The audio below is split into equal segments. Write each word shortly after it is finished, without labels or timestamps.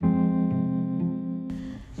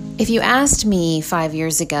If you asked me 5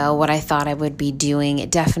 years ago what I thought I would be doing,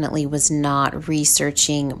 it definitely was not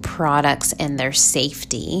researching products and their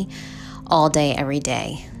safety all day, every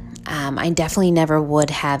day. I definitely never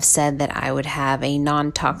would have said that I would have a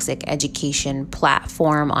non-toxic education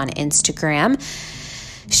platform on Instagram,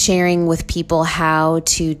 sharing with people how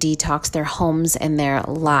to detox their homes and their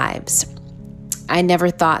lives. I never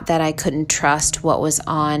thought that I couldn't trust what was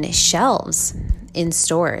on shelves in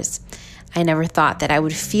stores. I never thought that I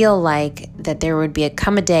would feel like that there would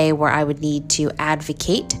come a day where I would need to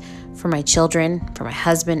advocate for my children, for my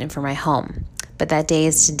husband, and for my home. But that day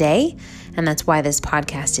is today, and that's why this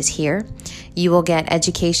podcast is here. You will get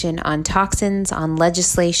education on toxins, on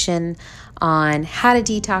legislation, on how to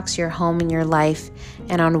detox your home and your life,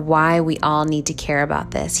 and on why we all need to care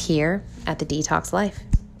about this here at The Detox Life.